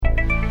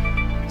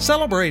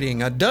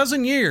Celebrating a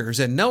dozen years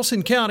in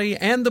Nelson County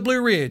and the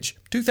Blue Ridge,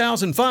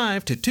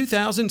 2005 to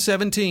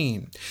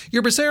 2017.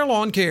 Your Becerra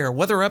Lawncare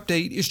weather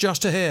update is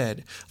just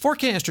ahead.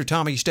 Forecaster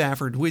Tommy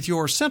Stafford with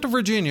your Central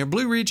Virginia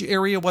Blue Ridge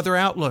area weather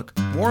outlook.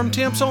 Warm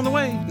temps on the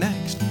way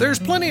next. There's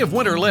plenty of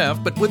winter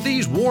left, but with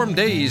these warm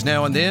days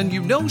now and then,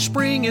 you know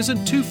spring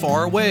isn't too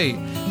far away.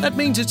 That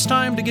means it's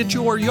time to get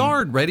your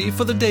yard ready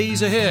for the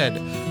days ahead.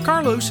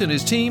 Carlos and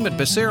his team at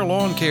Becerra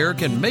Lawncare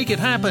can make it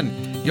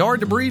happen.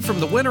 Yard debris from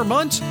the winter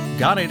months?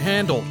 Got it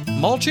handled.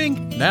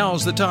 Mulching?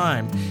 Now's the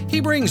time. He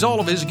brings all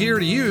of his gear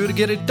to you to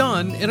get it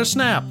done in a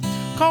snap.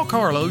 Call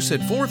Carlos at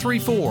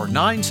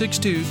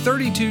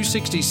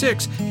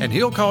 434-962-3266 and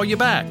he'll call you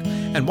back.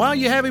 And while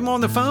you have him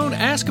on the phone,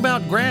 ask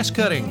about grass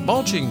cutting,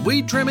 mulching,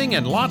 weed trimming,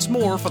 and lots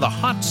more for the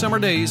hot summer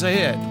days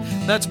ahead.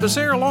 That's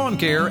Becerra Lawn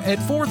Care at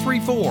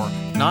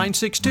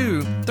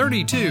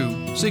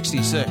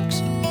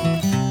 434-962-3266.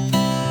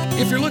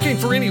 If you're looking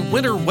for any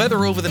winter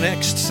weather over the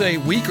next, say,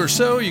 week or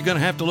so, you're going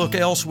to have to look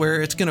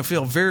elsewhere. It's going to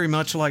feel very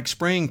much like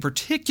spring,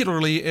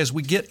 particularly as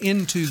we get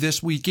into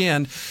this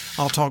weekend.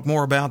 I'll talk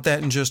more about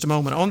that in just a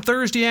moment. On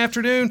Thursday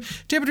afternoon,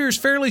 temperatures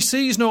fairly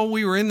seasonal.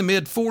 We were in the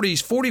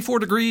mid-40s, 44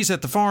 degrees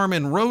at the farm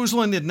in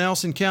Roseland in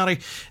Nelson County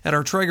at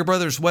our Traeger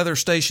Brothers weather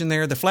station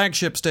there, the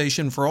flagship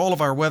station for all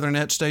of our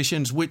WeatherNet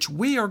stations, which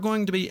we are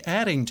going to be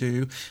adding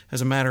to,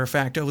 as a matter of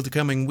fact, over the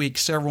coming weeks.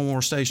 Several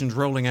more stations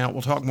rolling out.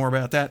 We'll talk more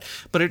about that.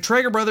 But at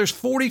Traeger Brothers,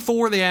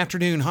 44 the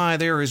afternoon high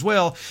there as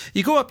well.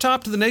 You go up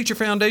top to the Nature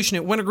Foundation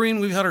at Wintergreen.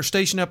 We've had our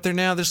station up there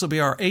now. This will be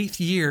our 8th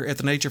year at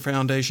the Nature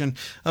Foundation.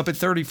 Up at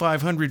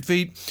 3,500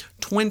 feet,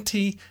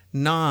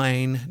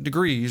 29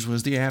 degrees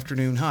was the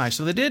afternoon high.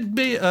 So they did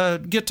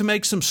get to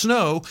make some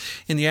snow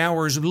in the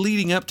hours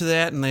leading up to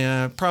that,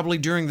 and probably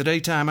during the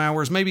daytime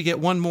hours, maybe get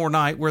one more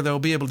night where they'll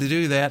be able to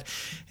do that.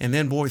 And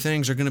then, boy,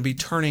 things are going to be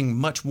turning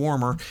much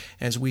warmer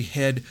as we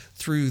head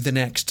through the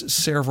next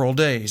several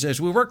days. As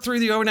we work through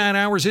the overnight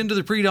hours into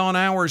the pre-dawn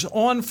hours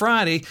on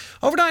Friday,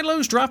 overnight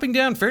lows dropping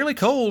down fairly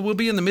cold. We'll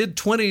be in the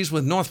mid-20s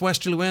with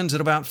northwesterly winds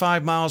at about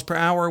 5 miles per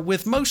hour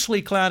with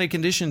mostly cloudy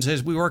conditions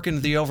as we work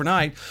into the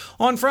overnight.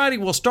 On Friday,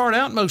 we'll start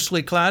out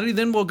mostly cloudy,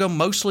 then we'll go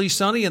mostly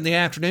sunny in the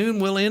afternoon.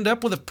 We'll end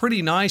up with a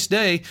pretty nice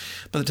day.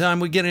 By the time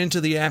we get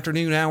into the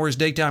afternoon hours,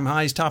 daytime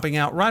highs topping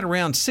out right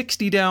around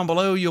 60 down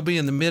below. You'll be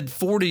in the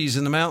mid-40s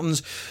in the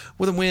mountains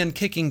with a wind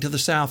kicking to the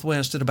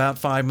southwest at about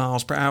 5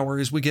 miles per hour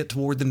as we get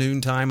toward the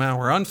noontime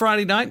hour. On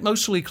Friday night,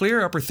 mostly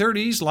clear, upper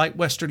 30s, light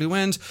westerly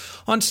winds.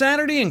 On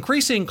Saturday,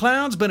 increasing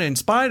clouds, but in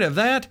spite of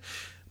that,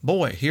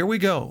 boy, here we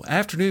go.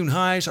 Afternoon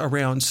highs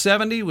around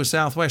 70 with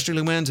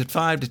southwesterly winds at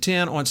 5 to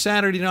 10. On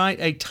Saturday night,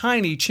 a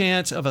tiny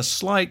chance of a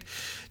slight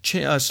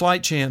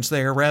chance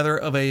there, rather,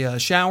 of a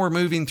shower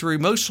moving through.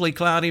 Mostly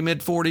cloudy,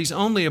 mid-40s,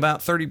 only about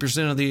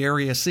 30% of the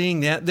area seeing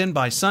that. Then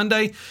by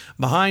Sunday,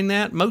 behind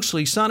that,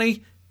 mostly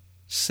sunny,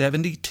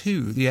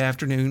 72 the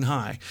afternoon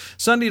high.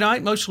 Sunday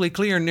night, mostly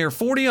clear and near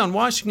 40. On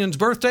Washington's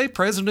birthday,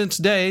 President's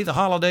Day, the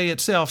holiday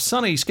itself,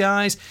 sunny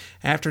skies,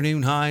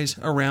 afternoon highs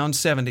around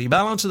 70.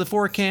 Balance of the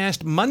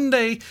forecast,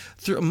 Monday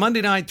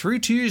night through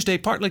Tuesday,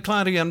 partly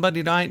cloudy on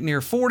Monday night, near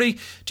 40.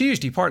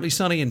 Tuesday, partly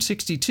sunny and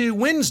 62.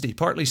 Wednesday,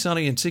 partly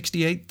sunny and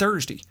 68.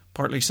 Thursday,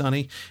 partly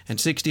sunny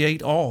and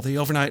 68, all the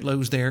overnight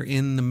lows there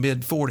in the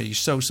mid-40s.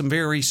 So some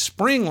very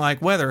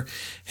spring-like weather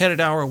headed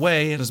our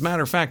way. And as a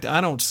matter of fact, I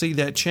don't see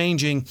that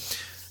changing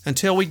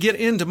until we get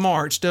into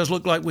March. It does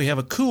look like we have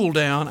a cool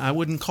down. I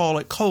wouldn't call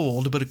it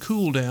cold, but a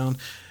cool down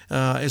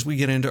as we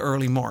get into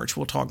early March.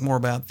 We'll talk more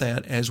about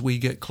that as we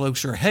get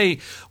closer. Hey,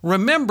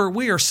 remember,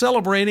 we are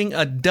celebrating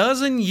a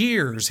dozen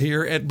years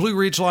here at Blue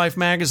Ridge Life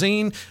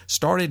Magazine,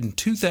 started in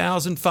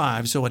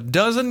 2005. So a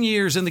dozen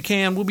years in the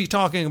can. We'll be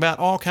talking about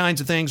all kinds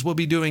of things we'll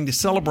be doing to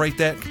celebrate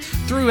that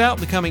throughout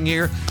the coming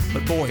year.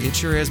 But boy, it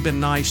sure has been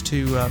nice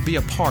to be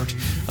a part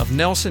of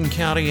Nelson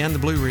County and the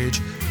Blue Ridge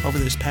over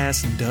this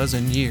past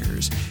dozen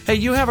years. Hey,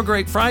 you have a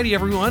great Friday,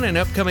 everyone, and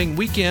upcoming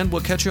weekend.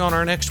 We'll catch you on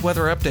our next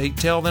weather update.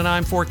 Till then,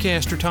 I'm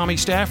forecaster Tommy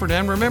Stafford,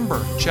 and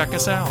remember, check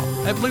us out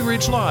at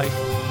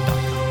BlueRidgeLife.com.